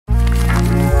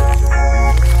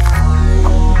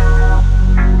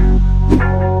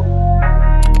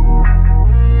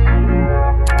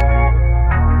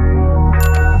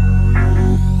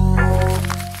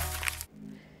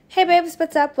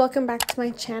what's up? Welcome back to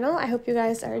my channel. I hope you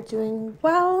guys are doing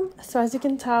well. So as you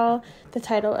can tell, the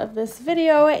title of this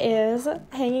video is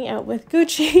hanging out with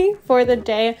Gucci for the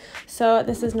day. So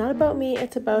this is not about me,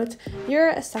 it's about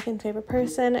your second favorite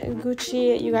person,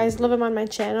 Gucci. You guys love him on my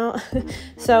channel.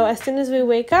 So as soon as we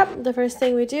wake up, the first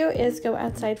thing we do is go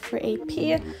outside for a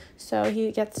pee. So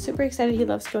he gets super excited. He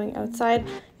loves going outside.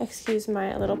 Excuse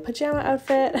my little pajama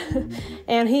outfit.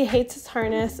 And he hates his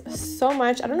harness so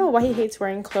much. I don't know why he hates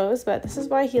wearing clothes, but this is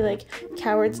why he like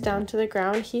cowers down to the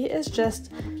ground. He is just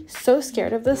so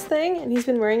scared of this thing, and he's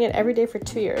been wearing it every day for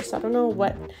 2 years. So I don't know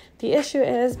what the issue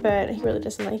is, but he really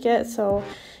doesn't like it. So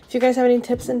if you guys have any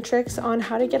tips and tricks on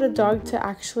how to get a dog to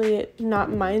actually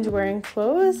not mind wearing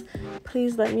clothes,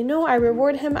 please let me know. I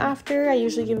reward him after. I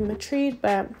usually give him a treat,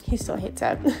 but he still hates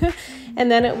it. And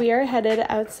then we are headed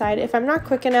outside. If I'm not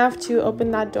quick enough to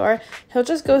open that door, he'll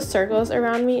just go circles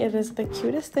around me. It is the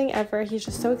cutest thing ever. He's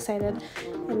just so excited.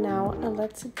 And now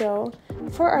let's go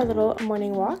for our little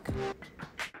morning walk.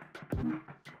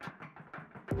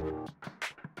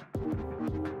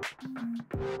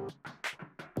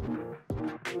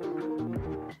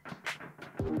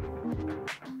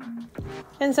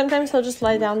 And sometimes he'll just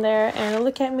lie down there and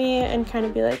look at me and kind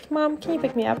of be like, Mom, can you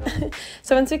pick me up?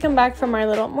 So once we come back from our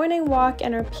little morning walk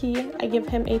and our pee, I give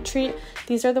him a treat.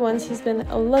 These are the ones he's been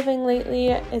loving lately.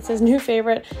 It's his new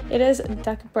favorite. It is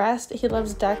duck breast. He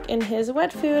loves duck in his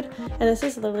wet food. And this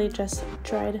is literally just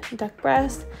dried duck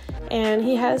breast. And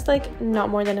he has like not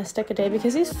more than a stick a day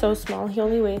because he's so small. He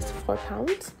only weighs 4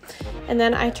 pounds. And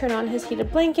then I turn on his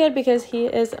heated blanket because he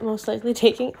is most likely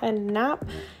taking a nap.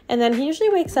 And then he usually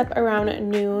wakes up around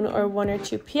noon or 1 or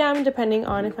 2 p.m. depending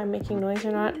on if I'm making noise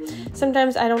or not.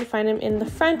 Sometimes I don't find him in the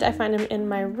front, I find him in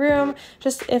my room.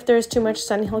 Just if there's too much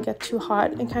sun, he'll get too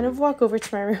hot and kind of walk over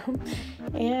to my room.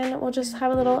 And we'll just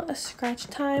have a little scratch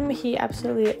time. He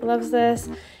absolutely loves this.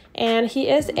 And he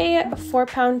is a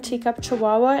 4-pound Teacup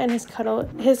Chihuahua, and his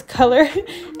color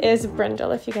is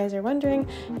brindle, if you guys are wondering.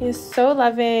 He is so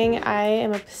loving. I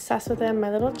am obsessed with him,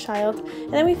 my little child.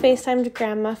 And then we FaceTimed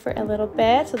Grandma for a little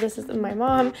bit. So this is my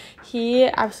mom. He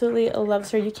absolutely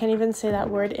loves her. You can't even say that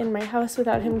word in my house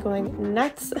without him going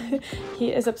nuts.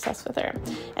 He is obsessed with her.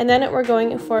 And then we're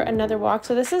going for another walk.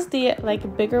 So this is the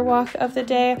like bigger walk of the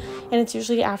day, and it's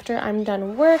usually after I'm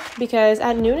done work because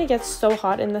at noon it gets so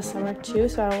hot in the summer too,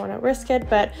 so I don't want to risk it,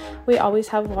 but we always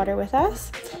have water with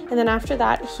us. And then after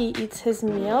that he eats his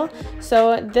meal.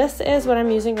 So this is what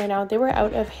I'm using right now. They were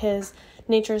out of his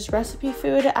Nature's Recipe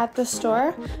food at the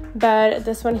store, but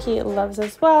this one he loves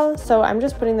as well. So I'm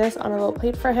just putting this on a little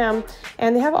plate for him,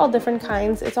 and they have all different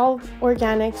kinds. It's all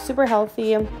organic, super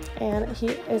healthy, and he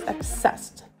is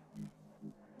obsessed.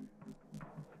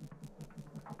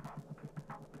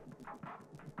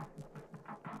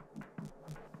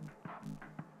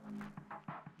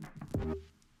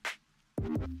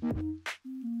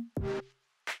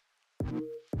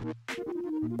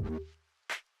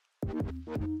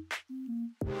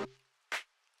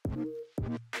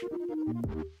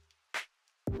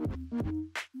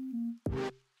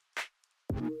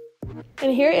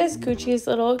 And here is Gucci's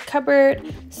little cupboard.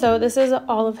 So this is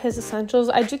all of his essentials.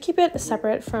 I do keep it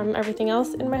separate from everything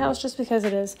else in my house just because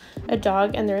it is a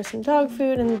dog and there is some dog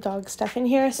food and dog stuff in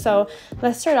here. So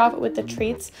let's start off with the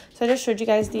treats. So I just showed you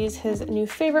guys these, his new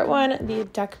favorite one, the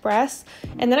duck breast.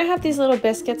 And then I have these little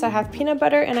biscuits. I have peanut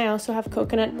butter and I also have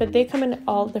coconut, but they come in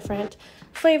all different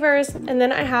flavors. And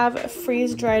then I have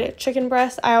freeze-dried chicken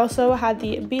breast. I also had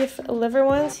the beef liver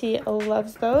ones. He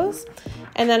loves those.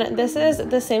 And then this is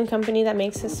the same company that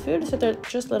makes his food, so they're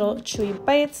just little chewy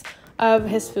bites of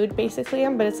his food basically,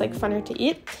 but it's like funner to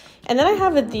eat. And then I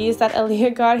have these that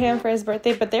Aaliyah got him for his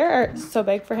birthday, but they are so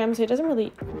big for him, so he doesn't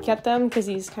really get them because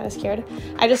he's kind of scared.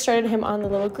 I just started him on the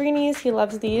little greenies. He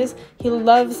loves these. He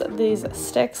loves these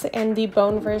sticks and the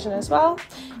bone version as well.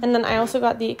 And then I also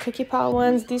got the cookie pal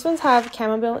ones. These ones have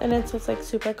chamomile in it, so it's like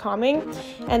super calming.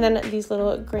 And then these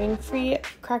little grain-free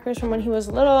crackers from when he was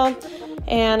little.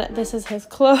 And this is his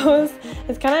clothes.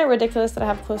 It's kind of ridiculous that I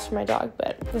have clothes for my dog,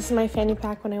 but this is my fanny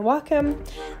pack when I walk him.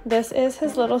 This is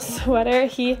his little sweater.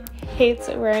 He hates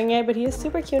wearing it, but he is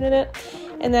super cute in it.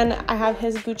 And then I have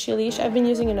his Gucci leash. I've been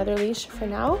using another leash for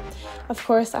now. Of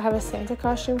course, I have a Santa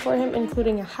costume for him,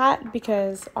 including a hat,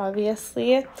 because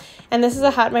obviously. And this is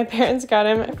a hat my parents got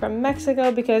him from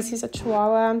Mexico because he's a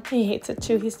Chihuahua. He hates it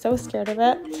too. He's so scared of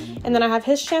it. And then I have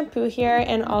his shampoo here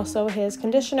and also his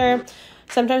conditioner.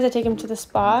 Sometimes I take him to the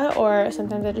spa, or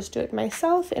sometimes I just do it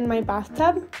myself in my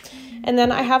bathtub. And then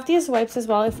I have these wipes as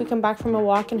well. If we come back from a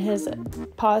walk and his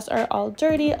paws are all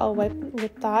dirty, I'll wipe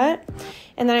with that.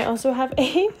 And then I also have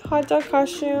a hot dog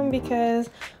costume because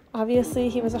Obviously,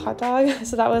 he was a hot dog,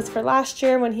 so that was for last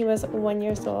year when he was 1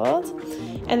 year old.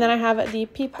 And then I have the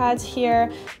pea pads here.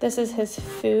 This is his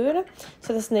food.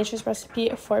 So this is Nature's Recipe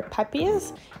for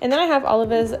puppies. And then I have all of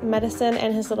his medicine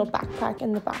and his little backpack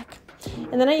in the back.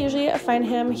 And then I usually find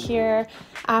him here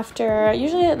after,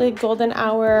 usually at the golden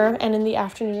hour and in the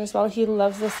afternoon as well. He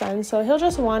loves the sun, so he'll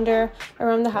just wander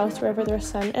around the house wherever there's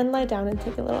sun and lie down and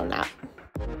take a little nap.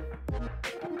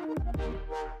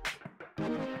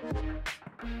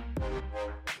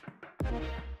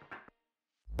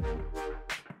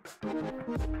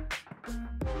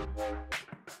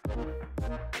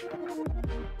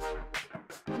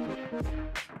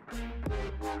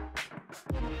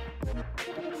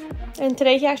 And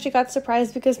today he actually got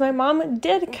surprised because my mom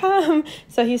did come.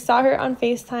 So he saw her on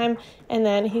FaceTime and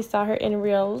then he saw her in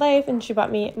real life and she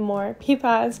bought me more pea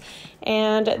pads.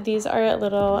 And these are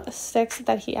little sticks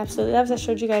that he absolutely loves. I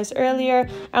showed you guys earlier.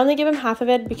 I only give him half of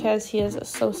it because he is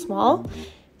so small.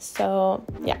 So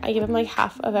yeah, I give him like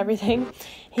half of everything.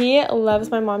 He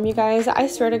loves my mom, you guys. I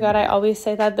swear to God, I always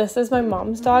say that this is my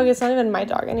mom's dog. It's not even my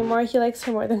dog anymore. He likes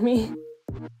her more than me.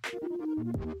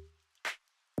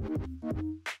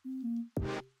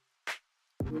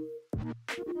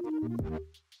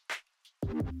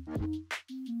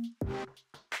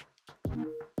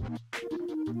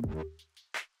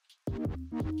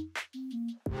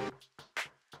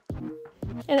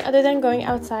 And other than going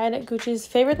outside, Gucci's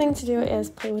favorite thing to do is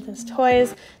play with his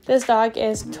toys. This dog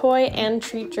is toy and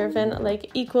treat driven,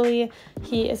 like equally.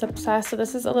 He is obsessed. So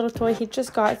this is a little toy he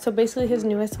just got, so basically his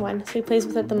newest one. So he plays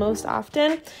with it the most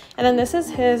often. And then this is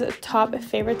his top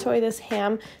favorite toy, this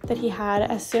ham that he had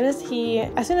as soon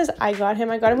as I got him.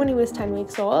 I got him when he was 10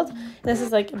 weeks old. And this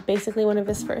is like basically one of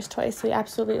his first toys, so he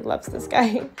absolutely loves this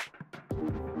guy.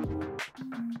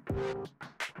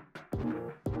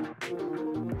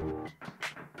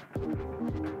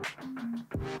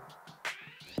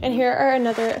 And here are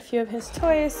a few of his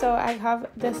toys. So I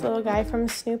have this little guy from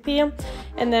Snoopy,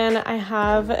 and then I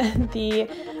have the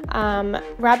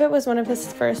rabbit was one of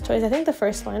his first toys, I think the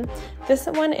first one. This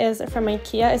one is from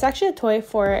IKEA. It's actually a toy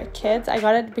for kids. I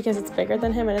got it because it's bigger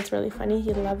than him and it's really funny.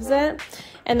 He loves it.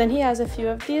 And then he has a few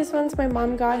of these ones my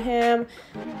mom got him.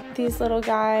 These little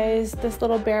guys. This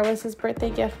little bear was his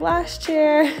birthday gift last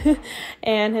year.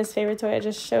 And his favorite toy I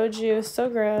just showed you. So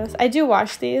gross. I do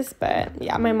wash these, but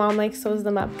yeah, my mom like sews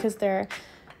them up because they're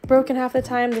broken half the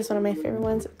time. This is one of my favorite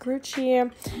ones,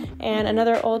 Gucci. And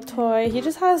another old toy. He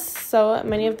just has so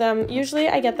many of them. Usually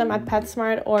I get them at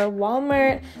PetSmart or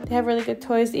Walmart. They have really good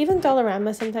toys. Even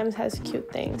Dollarama sometimes has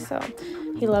cute things. So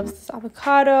he loves this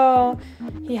avocado.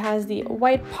 He has the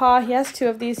white paw. He has two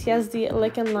of these. He has the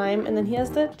lick and lime, and then he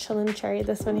has the chillin' cherry,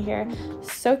 this one here.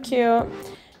 So cute.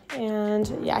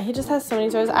 And yeah, he just has so many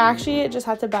toys. I actually just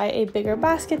had to buy a bigger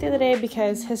basket the other day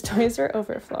because his toys are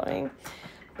overflowing.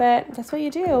 But that's what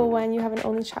you do when you have an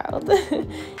only child.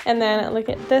 And then look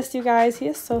at this, you guys. He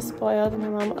is so spoiled. My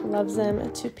mom loves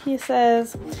him to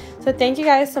pieces. So thank you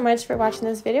guys so much for watching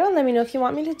this video. And let me know if you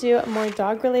want me to do more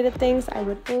dog related things. I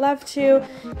would love to.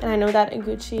 And I know that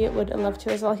Gucci would love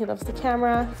to as well. He loves the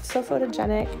camera. So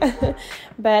photogenic.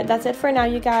 But that's it for now,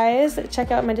 you guys.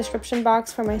 Check out my description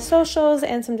box for my socials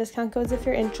and some discount codes if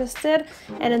you're interested.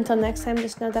 And until next time,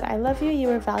 just know that I love you.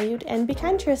 You are valued, and be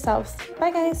kind to yourselves.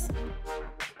 Bye, guys.